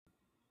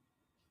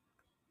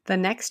the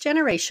next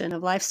generation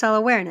of lifestyle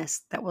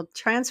awareness that will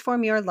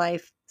transform your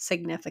life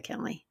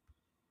significantly.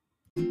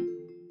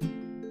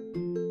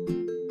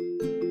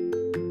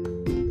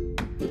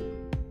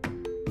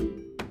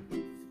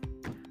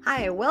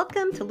 Hi,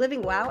 welcome to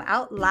Living Wow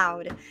Out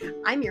Loud.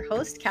 I'm your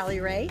host, Callie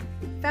Ray,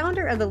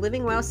 founder of the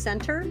Living Wow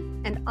Center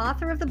and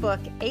author of the book,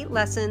 8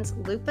 Lessons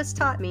Lupus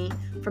Taught Me,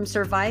 From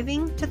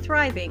Surviving to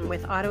Thriving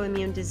with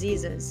Autoimmune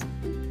Diseases.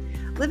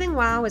 Living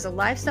Wow is a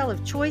lifestyle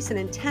of choice and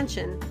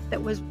intention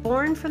that was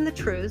born from the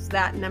truth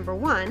that, number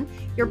one,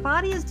 your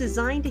body is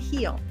designed to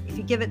heal if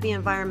you give it the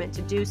environment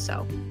to do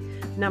so.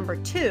 Number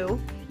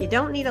two, you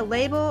don't need a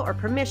label or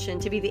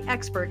permission to be the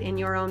expert in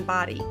your own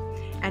body.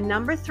 And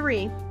number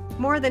three,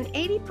 more than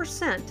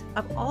 80%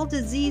 of all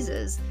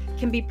diseases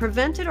can be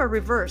prevented or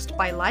reversed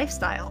by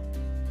lifestyle.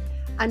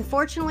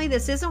 Unfortunately,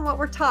 this isn't what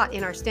we're taught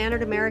in our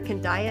standard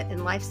American diet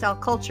and lifestyle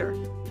culture.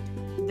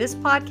 This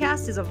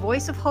podcast is a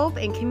voice of hope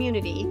and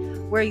community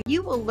where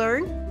you will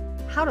learn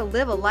how to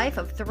live a life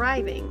of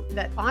thriving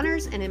that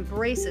honors and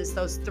embraces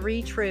those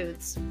three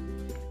truths.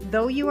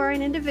 Though you are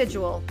an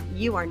individual,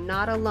 you are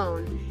not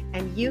alone,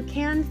 and you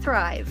can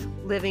thrive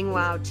living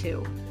wow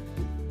too.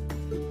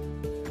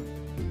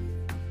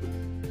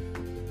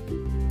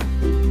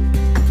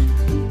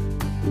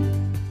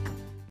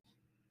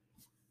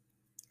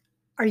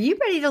 Are you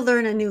ready to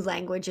learn a new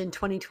language in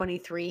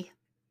 2023?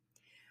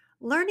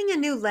 Learning a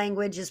new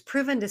language is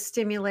proven to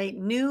stimulate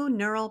new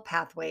neural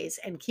pathways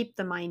and keep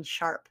the mind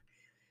sharp.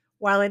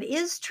 While it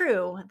is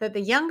true that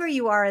the younger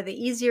you are, the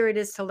easier it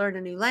is to learn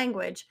a new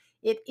language,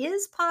 it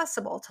is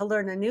possible to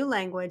learn a new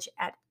language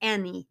at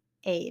any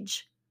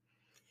age.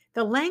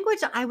 The language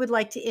I would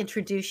like to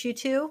introduce you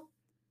to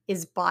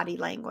is body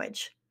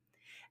language.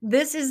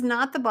 This is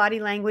not the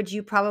body language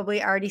you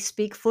probably already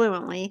speak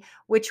fluently,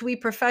 which we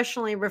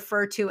professionally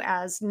refer to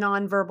as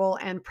nonverbal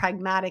and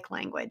pragmatic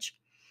language.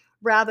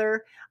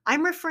 Rather,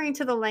 I'm referring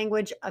to the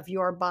language of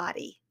your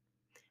body,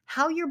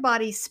 how your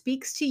body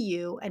speaks to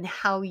you and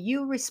how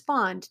you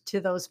respond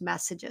to those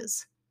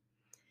messages.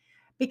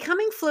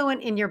 Becoming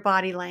fluent in your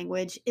body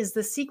language is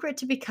the secret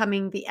to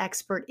becoming the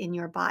expert in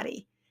your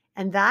body,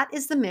 and that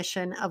is the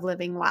mission of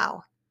Living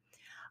Wow.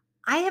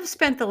 I have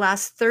spent the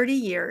last 30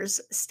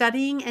 years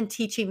studying and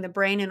teaching the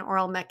brain and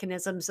oral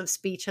mechanisms of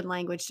speech and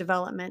language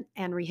development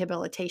and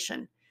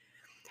rehabilitation.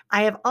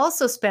 I have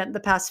also spent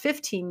the past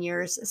 15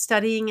 years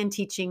studying and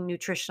teaching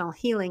nutritional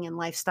healing and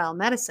lifestyle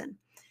medicine.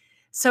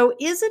 So,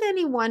 is it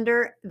any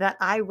wonder that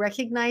I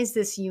recognize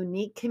this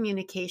unique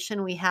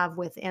communication we have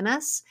within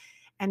us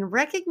and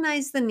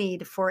recognize the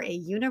need for a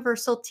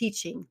universal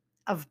teaching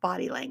of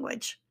body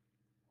language?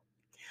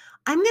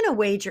 I'm going to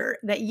wager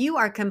that you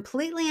are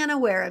completely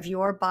unaware of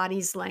your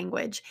body's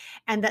language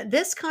and that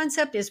this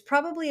concept is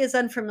probably as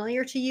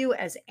unfamiliar to you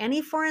as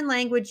any foreign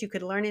language you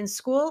could learn in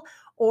school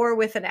or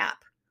with an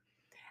app.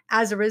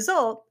 As a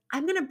result,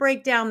 I'm going to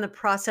break down the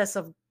process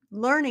of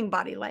learning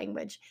body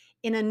language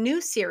in a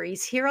new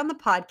series here on the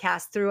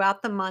podcast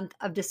throughout the month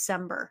of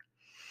December.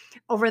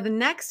 Over the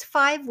next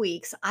 5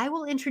 weeks, I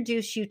will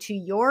introduce you to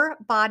your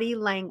body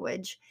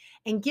language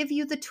and give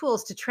you the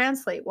tools to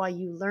translate while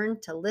you learn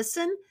to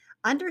listen,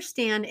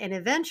 understand, and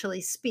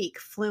eventually speak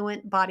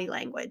fluent body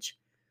language.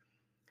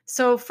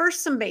 So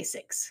first, some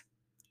basics.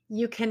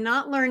 You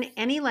cannot learn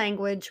any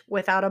language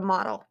without a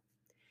model.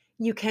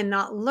 You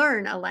cannot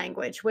learn a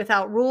language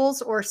without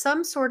rules or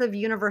some sort of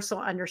universal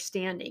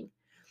understanding.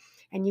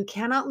 And you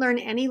cannot learn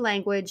any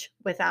language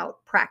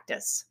without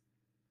practice.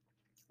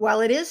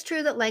 While it is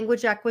true that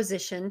language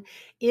acquisition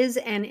is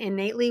an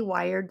innately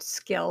wired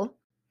skill,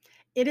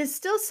 it is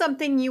still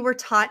something you were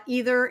taught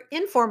either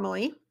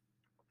informally,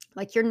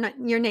 like your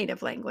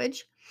native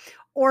language,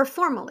 or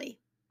formally,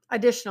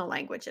 additional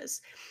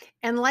languages,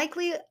 and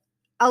likely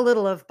a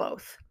little of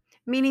both.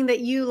 Meaning that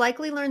you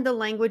likely learned the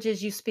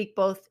languages you speak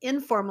both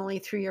informally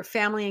through your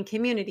family and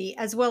community,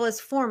 as well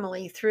as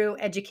formally through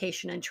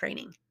education and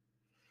training.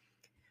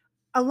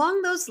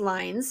 Along those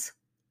lines,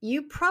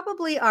 you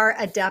probably are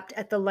adept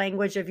at the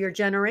language of your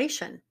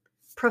generation,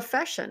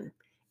 profession,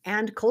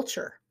 and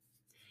culture.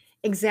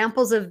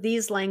 Examples of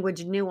these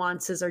language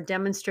nuances are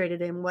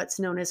demonstrated in what's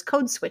known as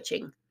code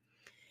switching.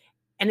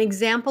 An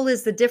example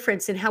is the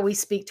difference in how we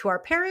speak to our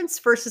parents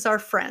versus our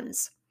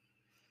friends.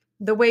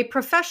 The way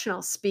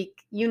professionals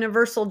speak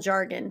universal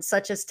jargon,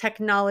 such as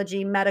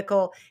technology,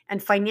 medical,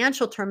 and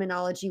financial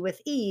terminology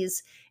with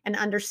ease and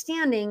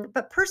understanding,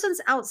 but persons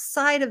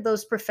outside of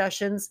those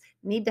professions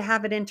need to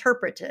have it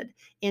interpreted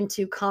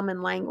into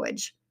common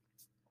language.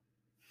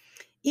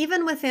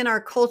 Even within our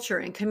culture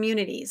and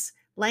communities,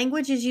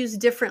 language is used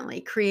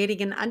differently,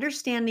 creating an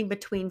understanding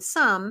between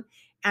some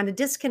and a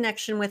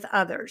disconnection with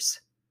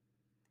others.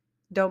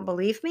 Don't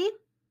believe me?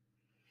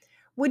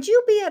 Would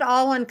you be at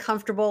all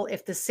uncomfortable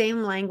if the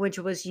same language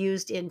was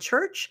used in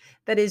church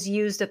that is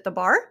used at the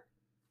bar?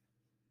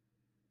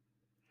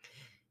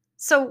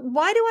 So,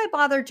 why do I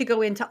bother to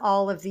go into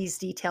all of these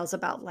details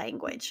about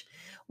language?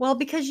 Well,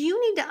 because you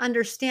need to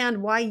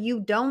understand why you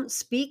don't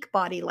speak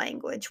body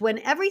language when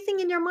everything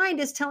in your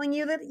mind is telling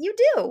you that you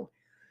do.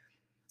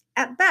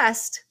 At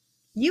best,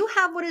 You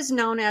have what is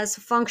known as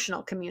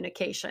functional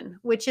communication,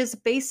 which is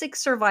basic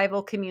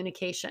survival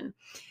communication.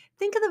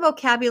 Think of the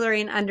vocabulary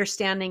and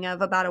understanding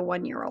of about a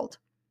 1 year old.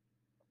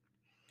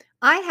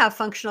 I have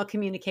functional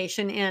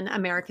communication in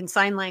American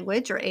Sign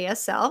Language or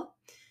ASL,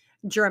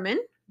 German,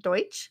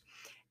 Deutsch,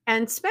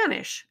 and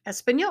Spanish,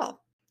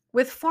 Espanol,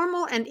 with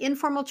formal and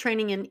informal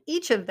training in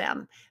each of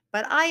them,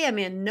 but I am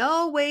in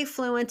no way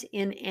fluent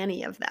in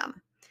any of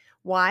them.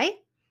 Why?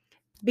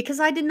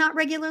 Because I did not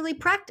regularly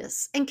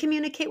practice and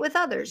communicate with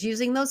others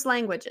using those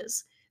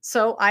languages.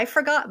 So I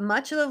forgot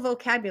much of the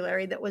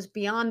vocabulary that was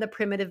beyond the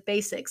primitive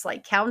basics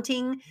like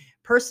counting,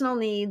 personal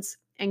needs,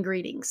 and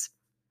greetings.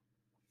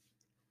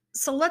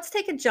 So let's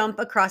take a jump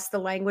across the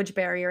language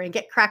barrier and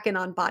get cracking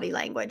on body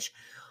language.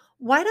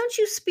 Why don't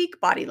you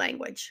speak body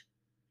language?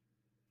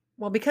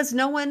 Well, because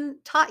no one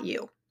taught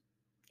you.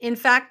 In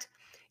fact,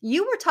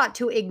 you were taught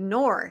to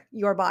ignore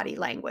your body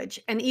language.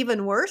 And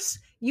even worse,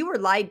 you were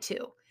lied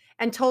to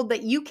and told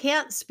that you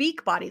can't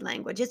speak body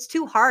language. It's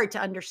too hard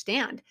to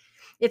understand.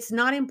 It's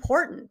not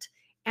important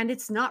and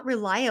it's not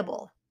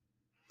reliable.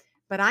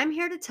 But I'm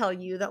here to tell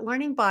you that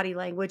learning body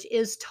language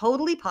is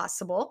totally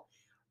possible,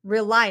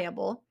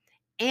 reliable,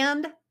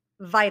 and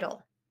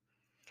vital.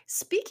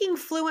 Speaking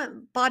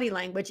fluent body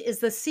language is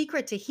the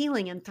secret to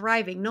healing and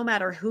thriving no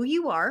matter who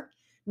you are,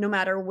 no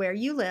matter where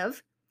you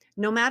live,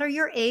 no matter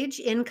your age,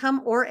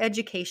 income, or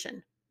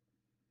education.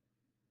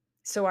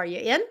 So, are you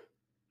in?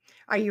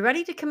 Are you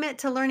ready to commit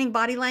to learning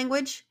body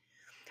language?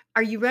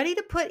 Are you ready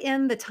to put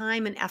in the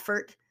time and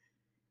effort?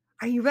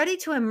 Are you ready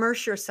to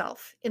immerse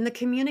yourself in the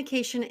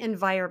communication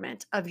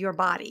environment of your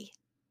body?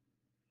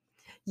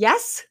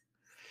 Yes?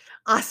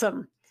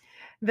 Awesome.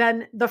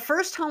 Then the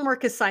first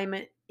homework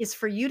assignment is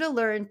for you to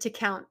learn to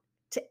count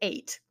to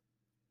 8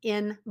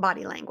 in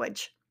body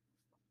language.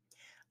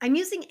 I'm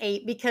using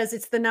 8 because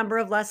it's the number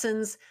of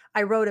lessons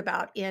I wrote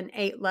about in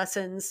 8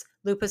 Lessons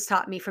Lupus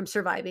Taught Me from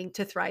Surviving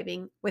to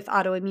Thriving with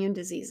Autoimmune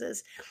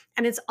Diseases.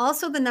 And it's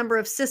also the number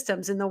of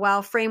systems in the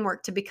WOW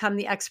framework to become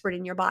the expert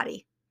in your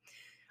body.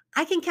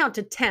 I can count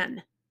to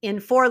 10 in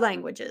 4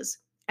 languages,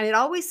 and it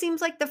always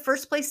seems like the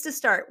first place to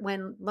start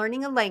when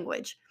learning a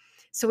language.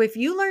 So if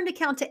you learn to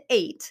count to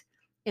 8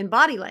 in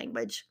body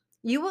language,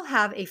 you will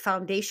have a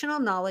foundational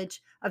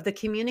knowledge of the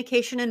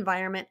communication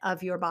environment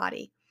of your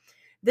body.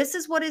 This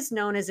is what is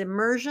known as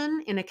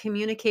immersion in a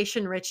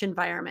communication rich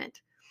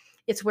environment.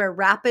 It's where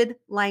rapid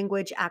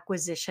language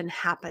acquisition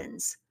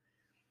happens.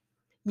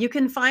 You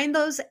can find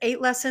those 8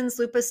 lessons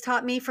Lupus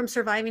taught me from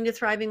surviving to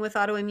thriving with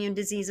autoimmune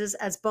diseases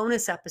as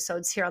bonus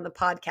episodes here on the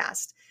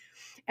podcast.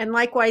 And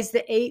likewise,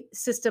 the 8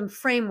 system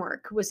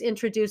framework was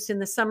introduced in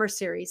the summer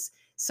series.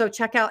 So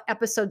check out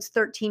episodes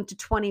 13 to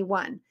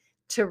 21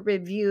 to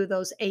review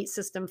those 8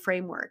 system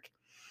framework.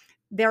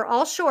 They're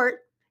all short,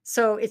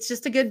 so it's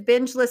just a good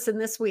binge listen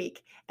this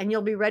week, and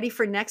you'll be ready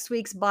for next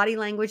week's body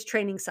language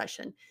training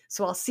session.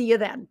 So I'll see you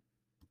then.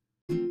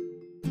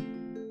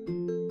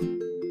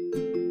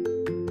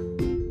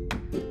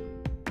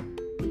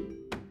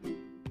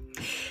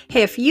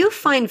 Hey, if you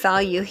find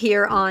value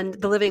here on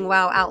the Living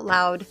Wow Out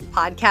Loud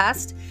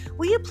podcast,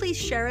 will you please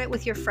share it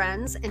with your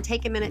friends and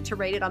take a minute to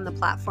rate it on the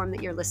platform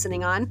that you're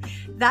listening on?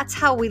 That's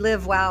how we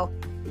live wow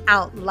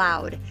out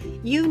loud.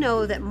 You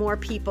know that more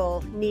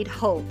people need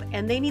hope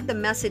and they need the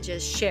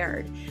messages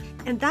shared.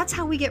 And that's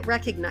how we get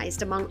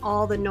recognized among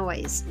all the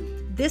noise.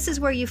 This is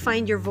where you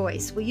find your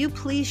voice. Will you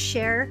please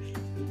share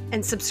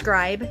and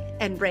subscribe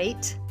and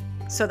rate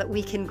so that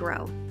we can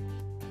grow?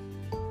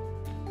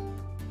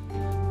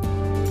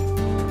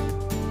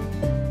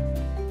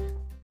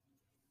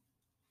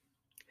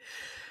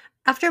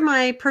 After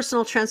my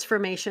personal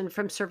transformation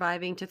from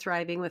surviving to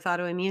thriving with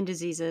autoimmune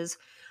diseases,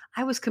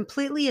 I was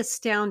completely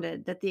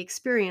astounded that the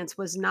experience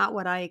was not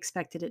what I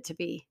expected it to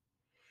be.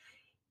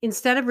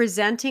 Instead of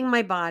resenting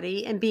my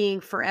body and being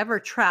forever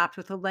trapped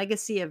with a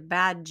legacy of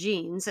bad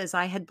genes, as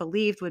I had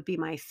believed would be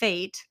my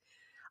fate,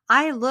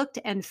 I looked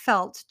and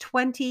felt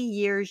 20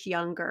 years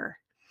younger.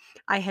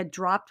 I had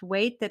dropped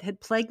weight that had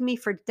plagued me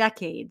for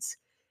decades,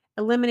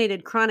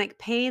 eliminated chronic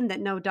pain that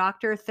no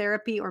doctor,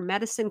 therapy, or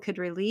medicine could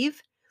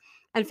relieve,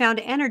 and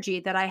found energy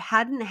that I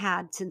hadn't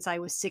had since I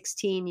was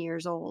 16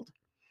 years old.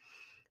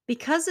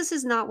 Because this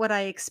is not what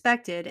I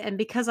expected, and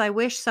because I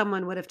wish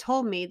someone would have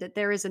told me that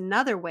there is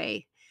another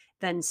way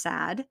than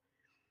sad,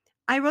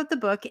 I wrote the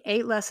book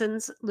 8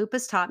 Lessons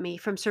Lupus Taught Me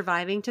from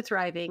Surviving to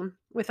Thriving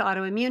with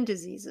Autoimmune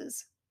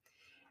Diseases.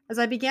 As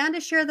I began to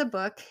share the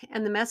book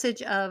and the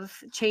message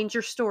of change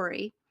your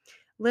story,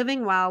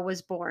 Living Wow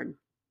was born.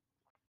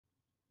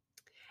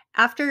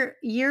 After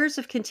years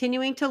of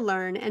continuing to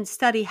learn and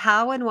study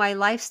how and why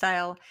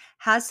lifestyle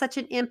has such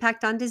an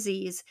impact on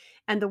disease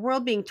and the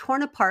world being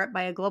torn apart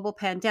by a global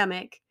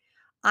pandemic,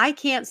 I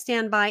can't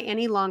stand by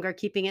any longer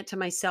keeping it to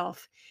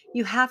myself.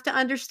 You have to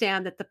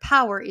understand that the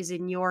power is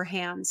in your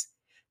hands.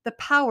 The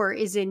power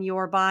is in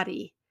your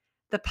body.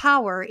 The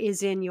power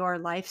is in your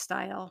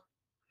lifestyle.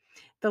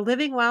 The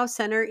Living Wow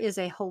Center is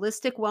a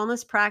holistic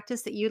wellness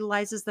practice that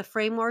utilizes the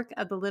framework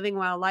of the Living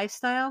Wow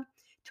lifestyle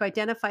to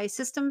identify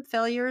system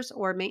failures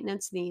or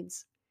maintenance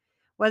needs.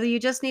 Whether you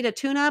just need a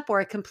tune-up or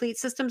a complete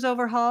systems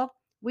overhaul,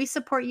 we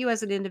support you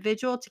as an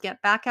individual to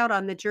get back out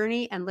on the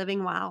journey and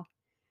living well.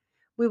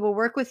 We will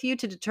work with you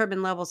to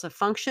determine levels of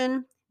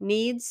function,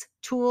 needs,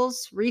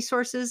 tools,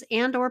 resources,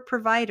 and/or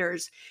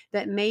providers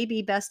that may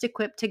be best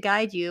equipped to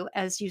guide you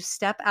as you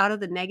step out of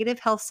the negative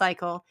health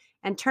cycle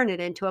and turn it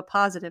into a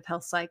positive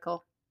health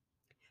cycle.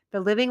 The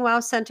Living Wow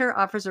Center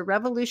offers a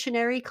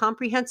revolutionary,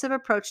 comprehensive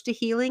approach to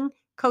healing,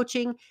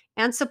 coaching,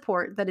 and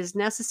support that is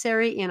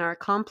necessary in our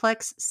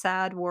complex,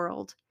 sad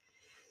world.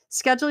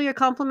 Schedule your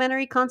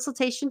complimentary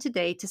consultation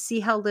today to see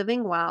how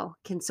Living Wow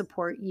can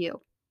support you.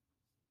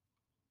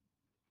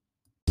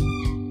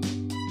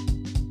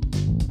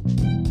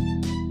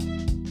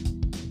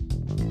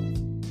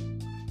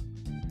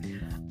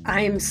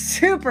 I'm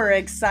super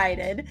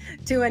excited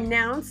to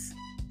announce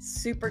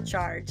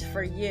Supercharge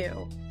for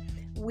you.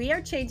 We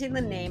are changing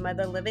the name of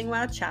the Living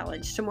Wow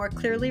Challenge to more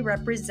clearly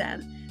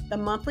represent the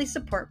monthly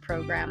support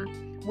program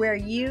where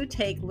you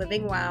take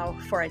Living Wow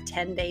for a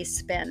 10-day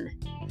spin.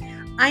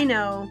 I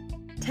know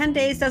 10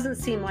 days doesn't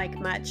seem like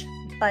much,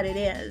 but it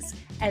is,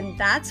 and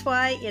that's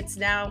why it's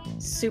now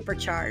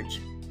Supercharge.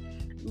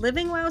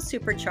 Living Wow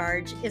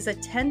Supercharge is a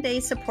 10-day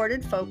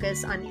supported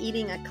focus on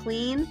eating a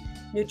clean,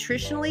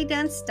 nutritionally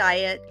dense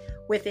diet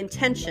with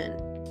intention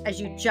as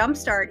you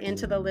jumpstart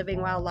into the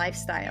Living Wow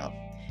lifestyle.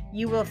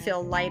 You will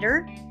feel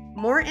lighter,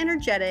 more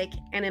energetic,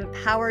 and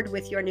empowered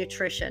with your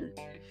nutrition.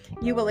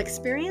 You will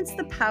experience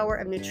the power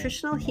of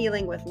nutritional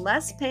healing with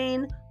less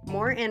pain,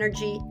 more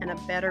energy, and a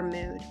better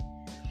mood.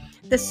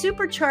 The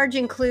Supercharge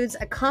includes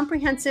a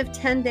comprehensive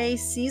 10-day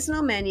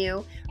seasonal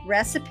menu,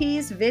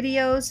 recipes,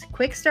 videos,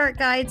 quick start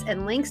guides,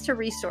 and links to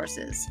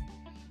resources.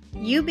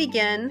 You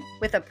begin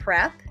with a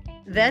prep,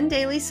 then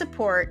daily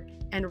support,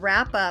 and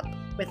wrap up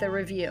with a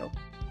review.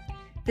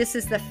 This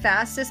is the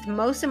fastest,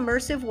 most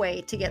immersive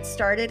way to get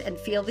started and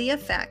feel the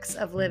effects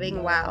of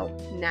Living Wow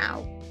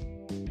now.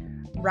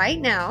 Right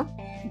now,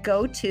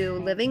 go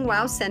to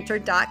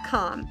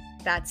livingwowcenter.com.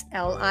 That's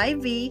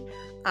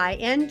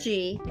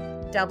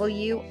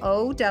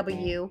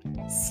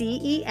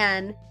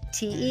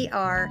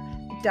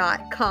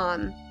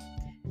livingwowcenter.com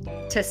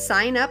to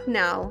sign up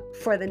now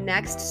for the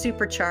next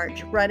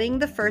Supercharge running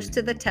the 1st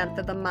to the 10th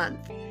of the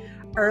month.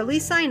 Early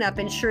sign up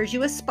ensures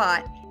you a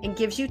spot and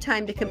gives you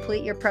time to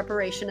complete your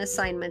preparation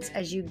assignments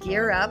as you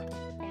gear up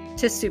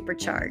to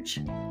Supercharge.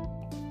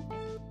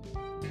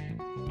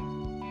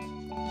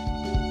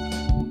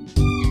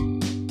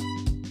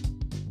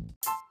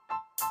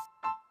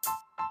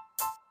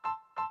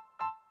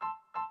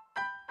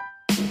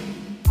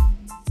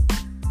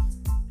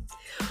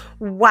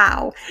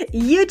 Wow,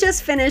 you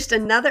just finished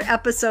another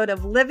episode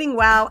of Living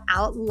Wow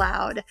Out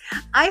Loud.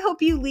 I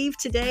hope you leave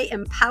today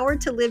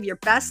empowered to live your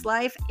best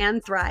life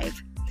and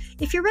thrive.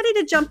 If you're ready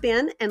to jump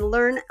in and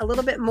learn a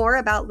little bit more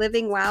about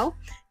Living Wow,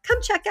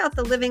 come check out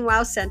the Living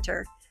Wow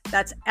Center.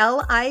 That's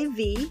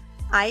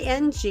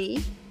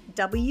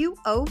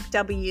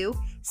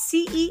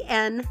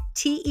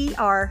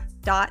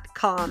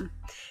livingwowcenter.com.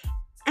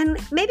 And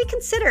maybe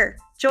consider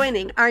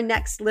joining our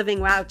next Living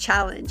Wow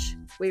Challenge.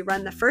 We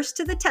run the 1st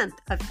to the 10th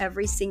of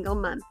every single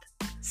month.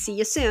 See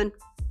you soon.